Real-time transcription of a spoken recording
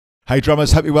Hey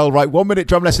drummers, hope you're well. Right, 1 minute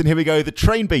drum lesson. Here we go. The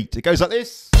train beat. It goes like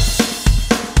this.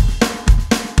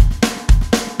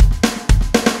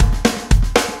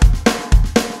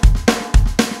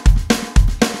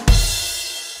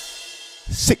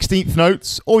 Sixteenth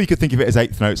notes, or you could think of it as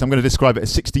eighth notes. I'm going to describe it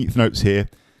as 16th notes here.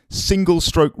 Single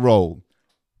stroke roll.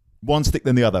 One stick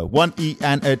then the other. 1 E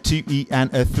and a, 2 E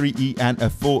and a, 3 E and a,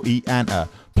 4 E and a.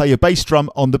 Play your bass drum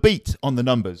on the beat, on the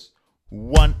numbers.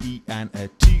 1 E and a,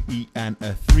 2 E and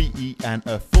a, 3 E and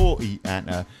a, 4 E and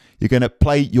a. You're going to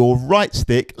play your right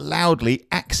stick loudly,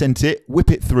 accent it, whip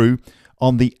it through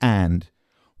on the and.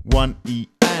 1 E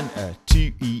and a,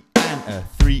 2 E and a,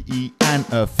 3 E and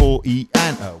a, 4 E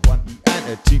and a. 1 E and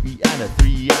a, 2 E and a, 3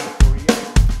 E and a, 4 E and a.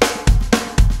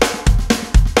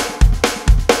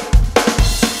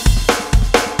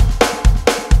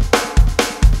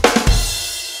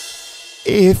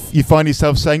 If you find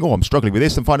yourself saying, oh, I'm struggling with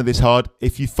this, I'm finding this hard.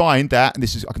 If you find that, and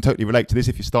this is, I can totally relate to this,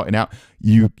 if you're starting out,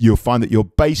 you'll find that your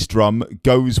bass drum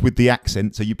goes with the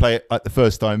accent. So you play it like the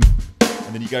first time,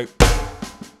 and then you go,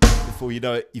 before you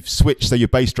know it, you've switched. So your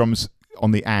bass drum's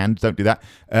on the and, don't do that.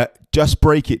 Just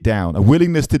break it down. A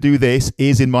willingness to do this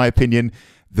is, in my opinion,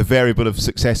 the variable of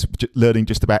success. Learning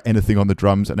just about anything on the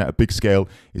drums and at a big scale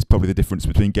is probably the difference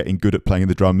between getting good at playing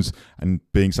the drums and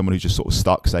being someone who's just sort of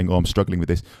stuck saying, oh, I'm struggling with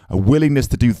this. A willingness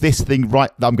to do this thing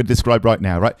right that I'm going to describe right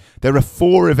now, right? There are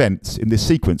 4 events in this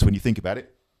sequence when you think about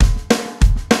it.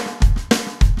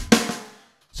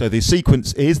 So the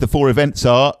sequence is, the 4 events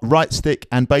are right stick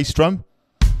and bass drum,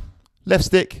 left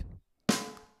stick,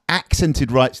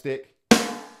 accented right stick,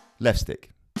 left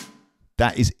stick.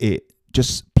 That is it.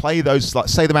 Just play those, like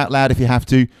say them out loud if you have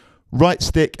to. Right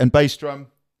stick and bass drum,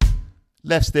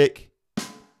 left stick,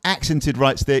 accented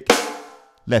right stick,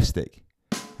 left stick.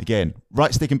 Again,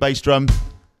 right stick and bass drum,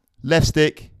 left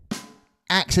stick,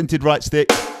 accented right stick,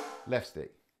 left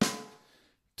stick.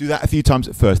 Do that a few times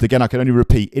at first. Again, I can only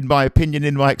repeat, in my opinion,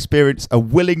 in my experience, a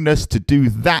willingness to do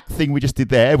that thing we just did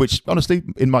there, which honestly,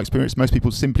 in my experience, most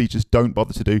people simply just don't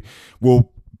bother to do,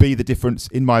 will be the difference,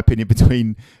 in my opinion,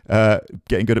 between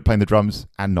getting good at playing the drums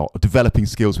and not, or developing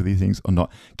skills with these things or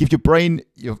not. Give your brain,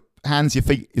 your hands, your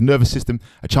feet, your nervous system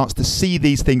a chance to see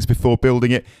these things before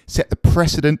building it. Set the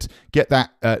precedent, get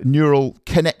that neural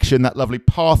connection, that lovely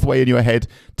pathway in your head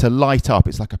to light up.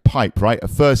 It's like a pipe, right? At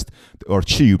first, or a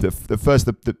tube.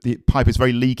 The pipe is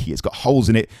very leaky. It's got holes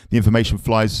in it. The information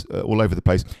flies all over the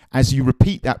place. As you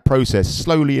repeat that process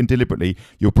slowly and deliberately,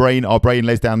 our brain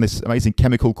lays down this amazing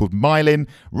chemical called myelin,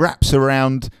 wraps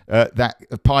around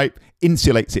that pipe,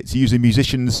 insulates it. So using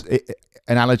musicians'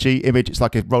 analogy, image, it's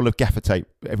like a roll of gaffer tape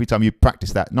every time you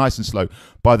practice that, nice and slow.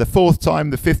 By the 4th time,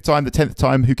 the 5th time, the 10th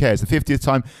time, who cares? The 50th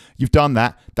time you've done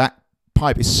that, that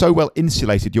pipe is so well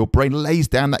insulated, your brain lays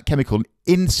down that chemical,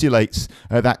 insulates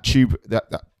that tube,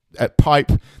 that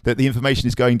pipe, that the information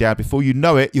is going down. Before you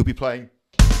know it, you'll be playing.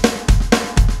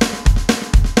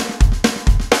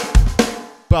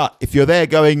 But if you're there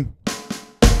going,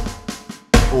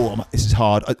 oh, this is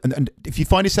hard. And if you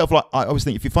find yourself, like I always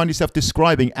think, if you find yourself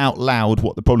describing out loud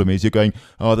what the problem is, you're going,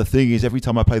 oh, the thing is, every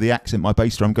time I play the accent, my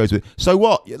bass drum goes with it. So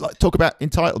what? You like talk about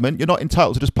entitlement. You're not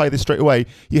entitled to just play this straight away.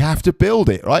 You have to build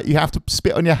it, right? You have to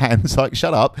spit on your hands, like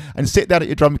shut up, and sit down at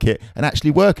your drum kit and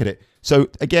actually work at it. So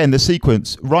again, the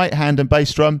sequence: right hand and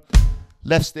bass drum,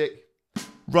 left stick,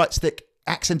 right stick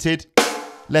accented,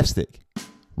 left stick,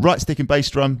 right stick and bass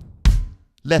drum,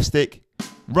 left stick,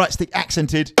 right stick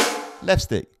accented, left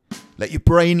stick. Let your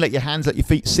brain, let your hands, let your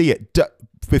feet see it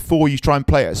before you try and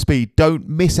play it at speed. Don't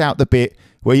miss out the bit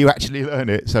where you actually learn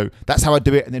it. So that's how I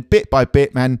do it. And then bit by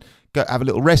bit, man, go have a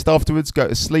little rest afterwards, go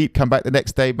to sleep, come back the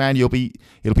next day, man, it'll be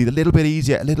a little bit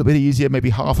easier,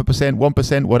 maybe 0.5%,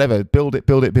 1%, whatever. Build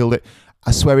it.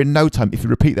 I swear in no time, if you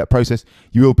repeat that process,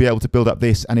 you will be able to build up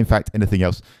this and in fact anything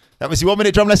else. That was your 1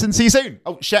 minute drum lesson. See you soon.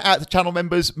 Oh, shout out to channel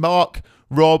members, Mark,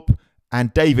 Rob,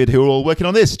 and David, who are all working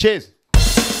on this. Cheers.